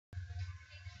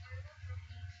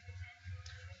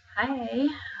Hi,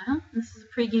 this is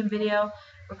a pregame video.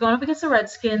 We're going up against the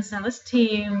Redskins. Now, this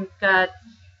team got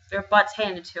their butts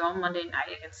handed to them Monday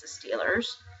night against the Steelers.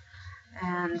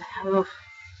 And,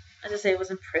 as I say, it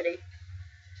wasn't pretty.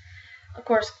 Of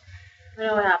course, we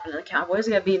know what happened to the Cowboys.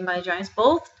 They got beaten by the Giants.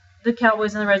 Both the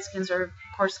Cowboys and the Redskins are, of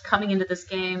course, coming into this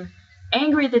game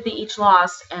angry that they each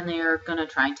lost, and they're going to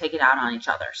try and take it out on each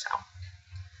other. So,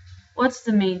 what's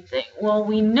the main thing? Well,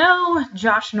 we know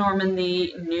Josh Norman,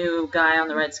 the new guy on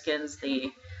the Redskins,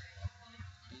 he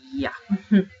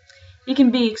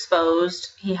can be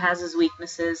exposed. He has his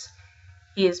weaknesses.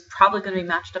 He is probably going to be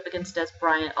matched up against Des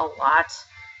Bryant a lot.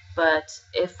 But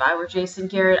if I were Jason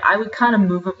Garrett, I would kind of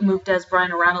move Des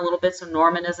Bryant around a little bit so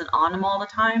Norman isn't on him all the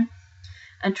time,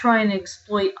 and try and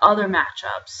exploit other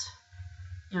matchups.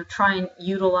 Try and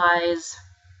utilize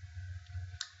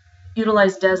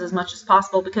Des as much as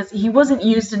possible, because he wasn't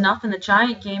used enough in the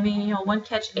Giant game. One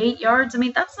catch, 8 yards. I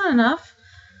mean, that's not enough.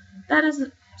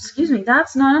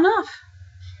 That's not enough.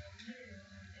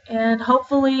 And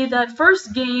hopefully that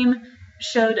first game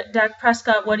showed Dak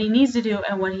Prescott what he needs to do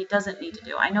and what he doesn't need to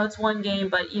do. I know it's one game,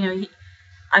 but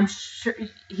I'm sure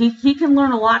he can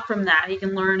learn a lot from that. He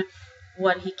can learn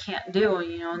what he can't do,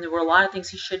 and there were a lot of things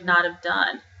he should not have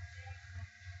done.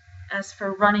 As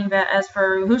for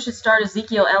who should start,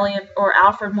 Ezekiel Elliott or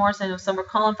Alfred Morris, I know some were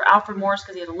calling for Alfred Morris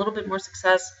because he had a little bit more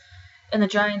success in the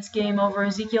Giants game over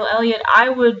Ezekiel Elliott. I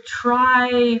would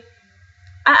try.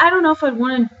 I don't know if I'd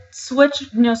want to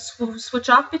switch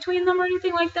off between them or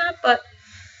anything like that, but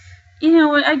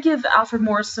I'd give Alfred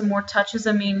Morris some more touches.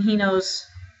 I mean, he knows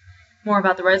more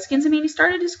about the Redskins. I mean, he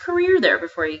started his career there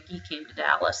before he came to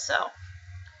Dallas. So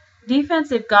defense,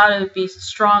 they've got to be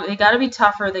strong. They got to be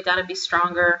tougher. They got to be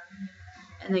stronger,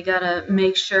 and they got to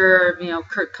make sure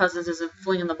Kirk Cousins isn't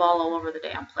flinging the ball all over the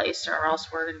damn place, or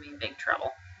else we're going to be in big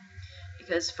trouble.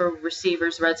 Because for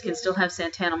receivers, Redskins still have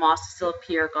Santana Moss, they still have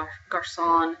Pierre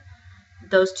Garçon.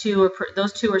 Those two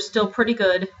are still pretty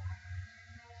good.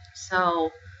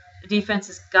 So the defense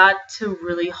has got to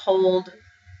really hold.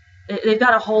 They've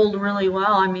got to hold really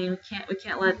well. I mean, we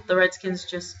can't let the Redskins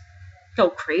just go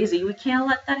crazy. We can't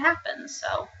let that happen.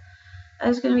 So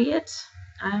that's going to be it.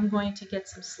 I'm going to get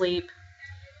some sleep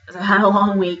because I've had a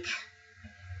long week.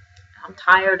 I'm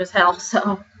tired as hell,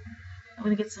 so I'm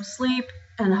going to get some sleep,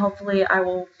 and hopefully I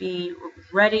will be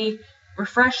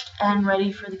refreshed and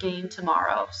ready for the game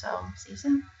tomorrow. So see you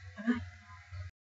soon. Bye-bye.